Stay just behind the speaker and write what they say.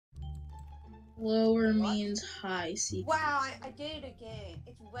Lower means high. See. Wow, I did it again.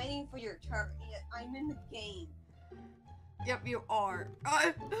 It's waiting for your turn. I'm in the game. Yep, you are.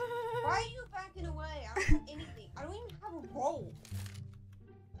 Why are you backing away? I don't have anything. I don't even have a roll.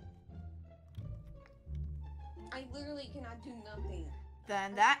 I literally cannot do nothing.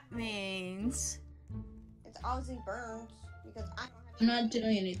 Then that means It's obviously burns because I don't have I'm anything. not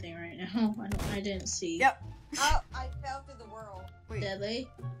doing anything right now. I didn't see. Yep. Oh, I fell through the world. Wait, Deadly.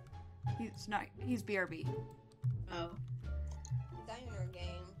 he's not. He's BRB. Oh. Diner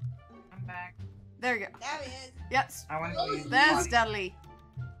game. I'm back. There you go. There he is. Yes. I went Oh, to That's deadly.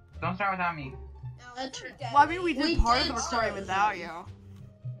 Don't start without me. Now, That's this is right. Well, I mean, we Deadly. did part of did the recording start without with you.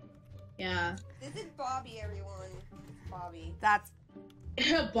 Yeah. This is Bobby, everyone. It's Bobby. That's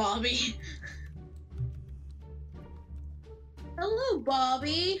Bobby. Hello,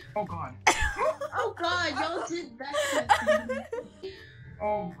 Bobby. Oh god. Oh God, y'all did that.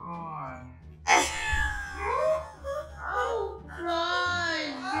 Oh god. Oh God,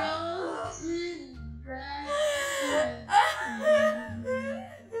 y'all did that.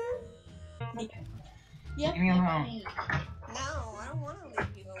 Yep. Leave me alone. No, I don't want to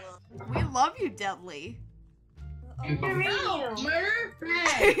leave you alone. we love you, Deadly. No, murder?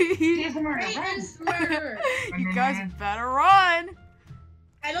 He's a murderer. Raven's murder. You guys better run.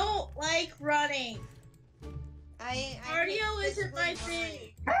 I don't like running. I Cardio hate isn't my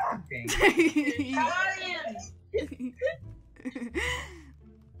physically thing. Okay.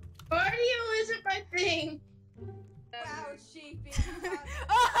 Cardio isn't my thing. Wow, sheepy.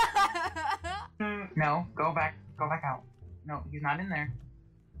 No, go back out. No, he's not in there.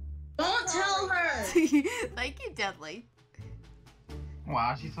 Don't tell her. Thank you, Deadly.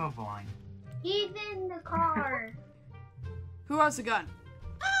 Wow, she's so blind. He's in the car. Who has a gun?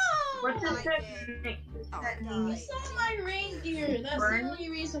 Oh, What's I the did. technique? Oh, you saw my reindeer. That's the only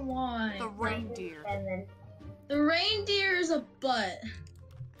reason why. The reindeer. The reindeer is a butt.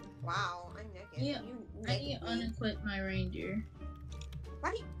 Wow, I'm naked. Yeah, You I need to naked me. unequip my reindeer.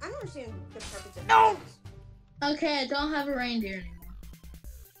 Why do you, I don't understand the purpose of No! this. Okay, I don't have a reindeer anymore.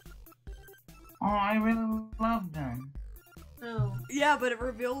 Oh, I really love them. Oh. Yeah, but it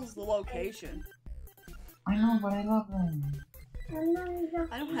reveals the location. I know, but I love them.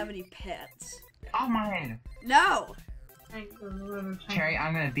 I don't have any pets. Off my head. No! Cherry,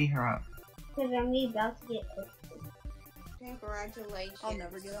 I'm gonna beat her up. Because I'm about to get Congratulations. I'll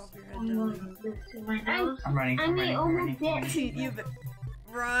never get off your head, Deadly. I'm running. I I'm mean, running. I'm almost running. dead. You've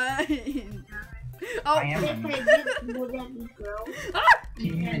run. I Oh, am If running. I did, would that be girl?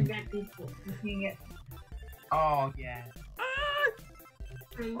 Oh yeah.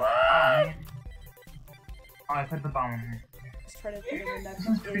 Mm. Oh man. Oh, I put the bomb in her. let's try to put it in next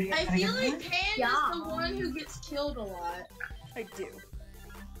idiot. I feel like Pan Yeah. is the one who gets killed a lot. I do.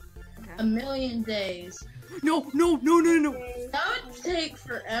 A million days. No, no, no, no, no. That would take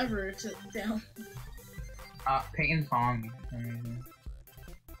forever to down. Peyton's following me for some reason.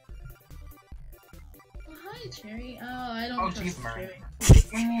 Oh, hi, Cherry. Oh, I don't Oh, trust she's murdered. Cherry.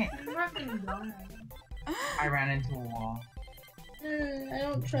 Dang it. I ran into a wall. I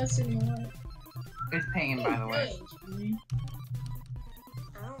don't trust anyone. It's Peyton, by the way. Hey, Cherry.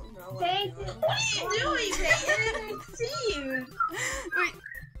 I don't know what Thank I'm you. doing. What are you doing, Peyton? I didn't see you. Wait.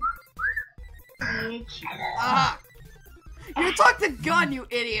 Ah! You took the gun, you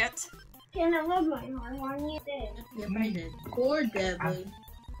idiot! Can I love my heart on you? Yep, I did. Poor Deadly.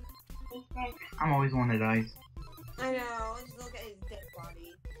 I'm always one that dies. I know. Just look at his dead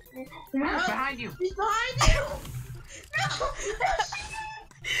body. Who's behind you? She's behind you!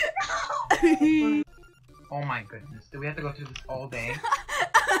 No! Oh my goodness. Do we have to go through this all day?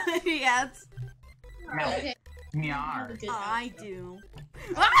 Yes, No. Okay. Meow. I do.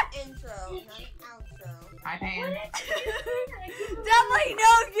 Intro, not outro. Hi, Peyton. Deadly,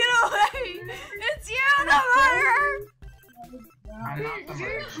 no, get away! It's you, the murderer! I'm not the Did you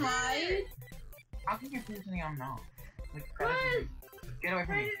murderer. hide? How can you prove to me I'm not? Like, that doesn't- get away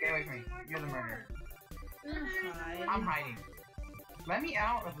from me. Get away from me. You're the murderer. Hide. I'm hiding. Let me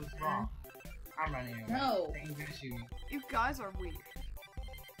out of this rock. I'm running away. No. Peyton's gonna shoot me. You guys are weird.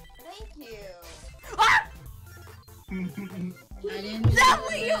 Thank you. Ah! I didn't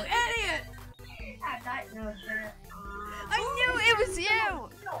Deadly, you idiot! I I knew it was you!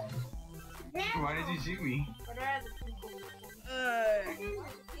 Why did you shoot me?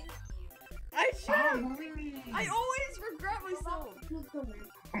 I should. I always regret myself.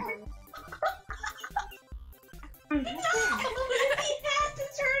 He had to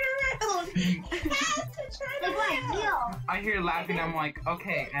turn around! He had to turn around! I hear laughing. I'm like,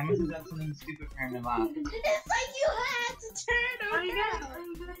 okay, I must have done something stupid for him to laugh. It's like you had to It's a turn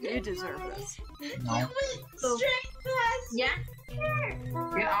around. You deserve this. No. You went straight past. Yeah.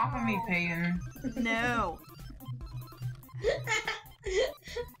 Get off of me, Peyton. No.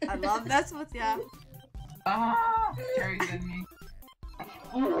 I love this with ya. Ah! Cherry's in me.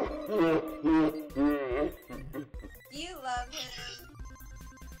 You love him.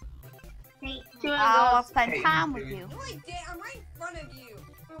 Hey, I'll spend Hey, time with dude. you. No, I did. I'm right in front of you.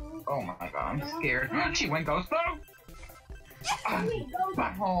 Oh my god, I'm scared. She went ghost though!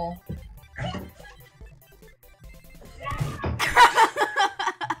 Butthole.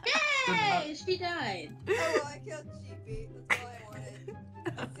 Yay! She died. Oh, well, I killed Sheepy. That's all I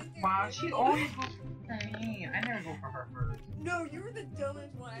wanted. Wow, she always goes for me. I never go for her first. No, you were the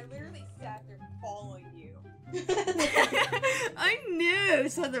dumbest one. I literally sat there following you. I knew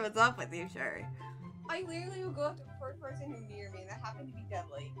something was up with you, Sherry. I literally would go up to the first person who near me, and that happened to be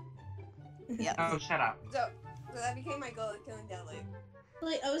Deadly. Yeah. Oh, shut up. So that became my goal of killing Deadly.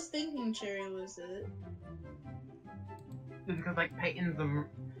 Like, I was thinking Cherry was it. It's because, like, Peyton's a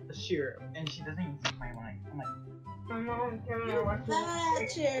sheriff, and she doesn't even see my line. I'm like, You're a bad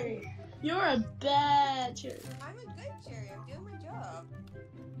Cherry. You're a bad Cherry. I'm a good Cherry. I'm doing my job.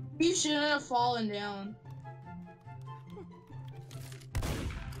 You shouldn't have fallen down.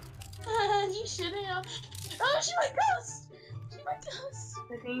 You shouldn't have. Oh, she went ghost. She went ghost.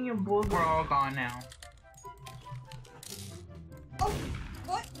 I think you're both. we're all gone now. Oh,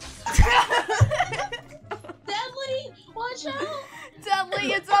 what? Deadly, watch out.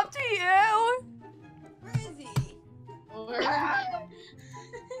 Deadly, it's up to you. Where is he? Or...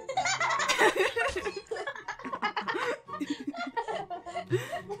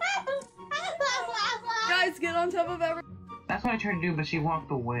 Guys, get on top of everything. That's what I tried to do, but she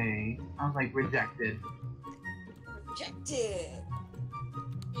walked away. I was like, rejected. Rejected.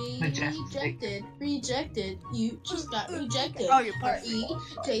 Rejected. Rejected. You just got rejected. Oh, you Ah.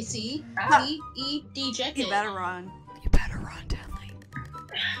 R-E-J-C-T-E-dejected. You better run. You better run, Deadly.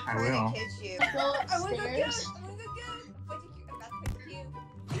 I Trying will. to catch you. Go I wanna go upstairs. good. I wanna go good. What did you? I'm about to catch you.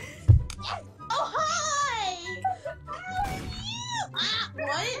 Oh, hi! How are you? Ah,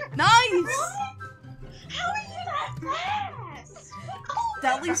 what? Nice! How are you that fast? Oh,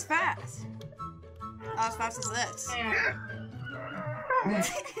 Deadly's fast. Not as fast as this.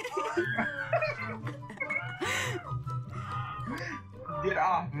 Get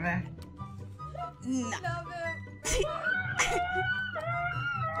off, man. No. Love him.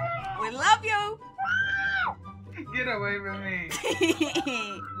 We love you. Get away from me.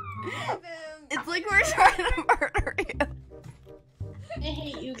 Love him. It's like we're trying to murder you. I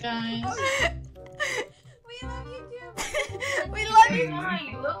hate you guys. We love you too. We love you.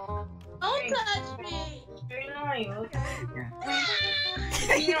 Don't touch me. Oh,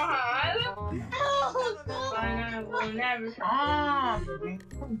 Ah!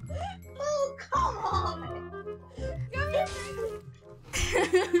 oh, come on.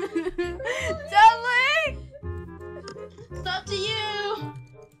 Deadly. It's up to you.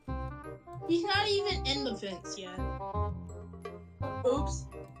 He's not even in the fence yet. Oops.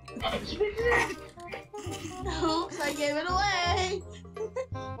 Oops, I gave it away.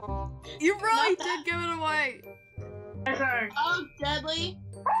 You really Not did give it away. Oh, Deadly.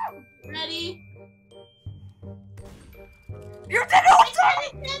 Ready? You did it all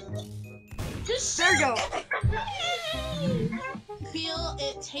time. Just There you go. feel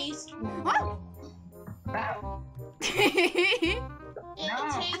it taste warm. What? It No.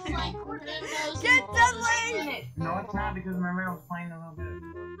 tastes like Doritos. Get Deadly. No, it's not because my man was playing a little bit.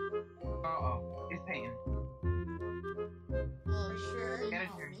 Uh-oh. It's Peyton. For sure. Get it,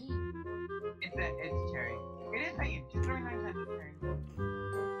 Cherry. It's Cherry. It is Peyton. She's throwing knives at me, Cherry.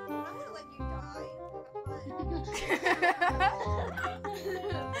 I'm gonna let you die.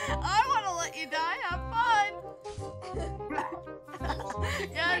 I want to let you die. Have fun.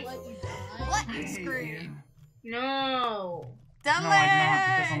 Yes. Let you die. Let I me hate scream. No. Deadly. No, I not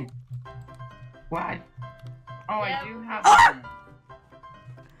because I'm... What? Oh, I do have Ah! some.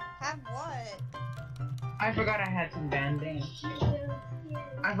 Have what? I forgot I had some bandages.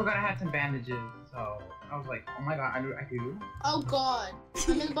 I forgot I had some bandages, so I was like, oh my god, I do? Oh god.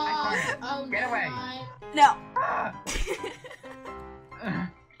 I'm in the box. Oh Get away. my. No. Ah!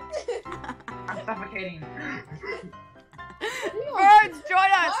 I'm suffocating. Birds, join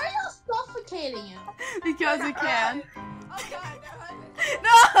Why us are you suffocating him? because we can. Oh god,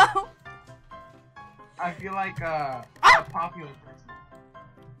 No. I feel like a popular person.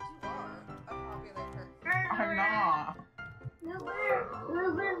 you are a popular person. I'm not.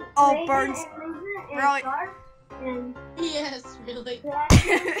 Oh, Burns. Really? Yes, really.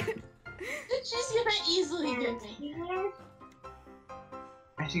 She's gonna easily get me.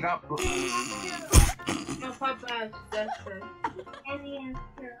 she got. No, Papa, that's her. And the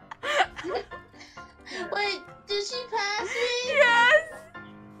answer. Wait, did she pass me? Yes.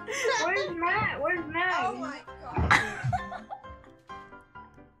 Where's Matt? Where's Matt? Oh my god.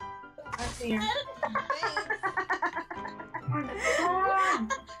 I see him. Thanks. Come on.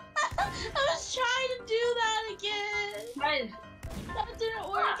 I was trying to do that again. Guys, That didn't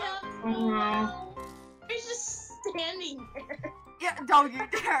work out. Oh, no. He's just standing there. Yeah, don't you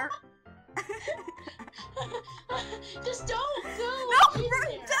dare. Just don't go. No, She's there.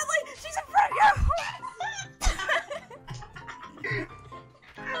 Dudley, she's in front of you.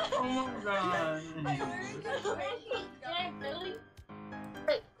 Oh my god. Hey, Billy.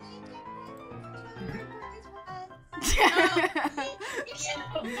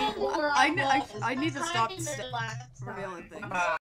 I need to stop revealing things.